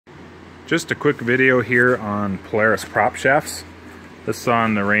Just a quick video here on Polaris prop shafts. This is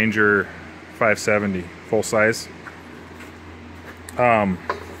on the Ranger 570 full size.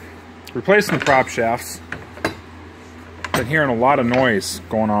 Replacing the prop shafts. Been hearing a lot of noise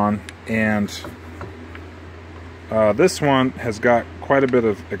going on, and this one has got quite a bit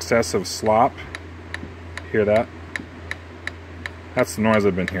of excessive slop. Hear that? That's the noise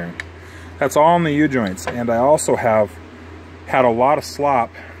I've been hearing. That's all in the U-joints, and I also have had a lot of slop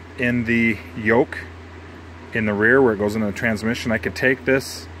in the yoke in the rear where it goes into the transmission. I could take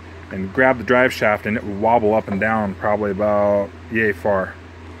this and grab the drive shaft and it would wobble up and down probably about yay far.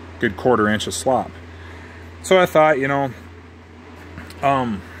 Good quarter inch of slop. So I thought, you know,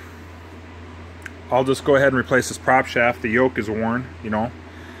 I'll just go ahead and replace this prop shaft. The yoke is worn, you know.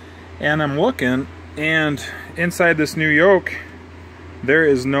 And I'm looking, and inside this new yoke, there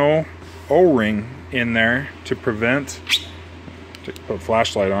is no O-ring in there to prevent, put a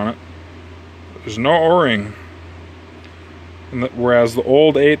flashlight on it. There's no O-ring. Whereas the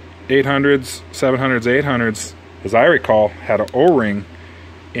old 800s, 700s, 800s, as I recall, had an O-ring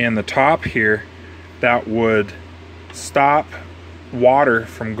in the top here that would stop water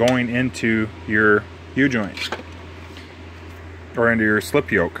from going into your U-joint or into your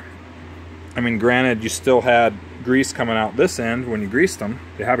slip yoke. I mean, granted, you still had grease coming out this end when you greased them.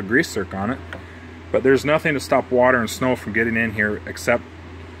 They have a grease zerk on it, but there's nothing to stop water and snow from getting in here except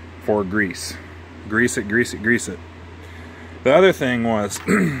for grease. Grease it, grease it, grease it. The other thing was,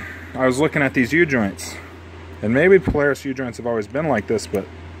 I was looking at these U-joints, and maybe Polaris U-joints have always been like this, but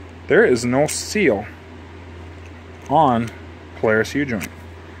there is no seal on Polaris U-joint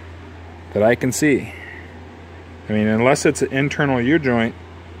that I can see. I mean, unless it's an internal U-joint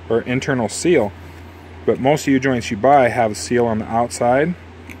or internal seal, but most U-joints you buy have a seal on the outside,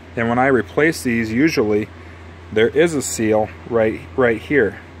 and when I replace these, usually there is a seal right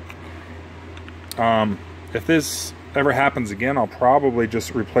here. If this ever happens again, I'll probably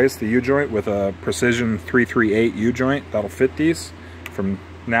just replace the U-joint with a precision 338 U-joint that'll fit these from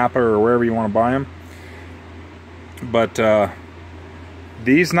Napa or wherever you want to buy them. But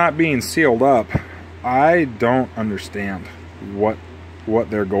these not being sealed up, I don't understand what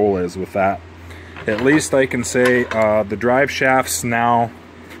their goal is with that. At least I can say the drive shafts now,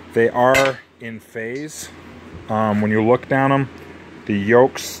 they are in phase. When you look down them, the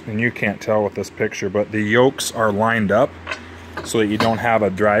yokes, and you can't tell with this picture, but the yokes are lined up so that you don't have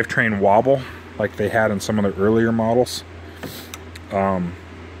a drivetrain wobble like they had in some of the earlier models,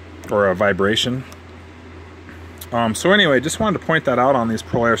 or a vibration. So anyway, just wanted to point that out on these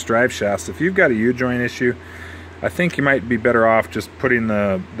Polaris drive shafts. If you've got a U-joint issue, I think you might be better off just putting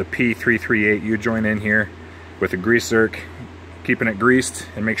the P338 U-joint in here with a grease zerk, keeping it greased,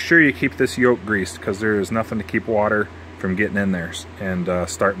 and make sure you keep this yoke greased, because there is nothing to keep water from getting in there and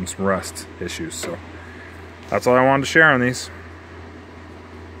starting some rust issues. So that's all I wanted to share on these.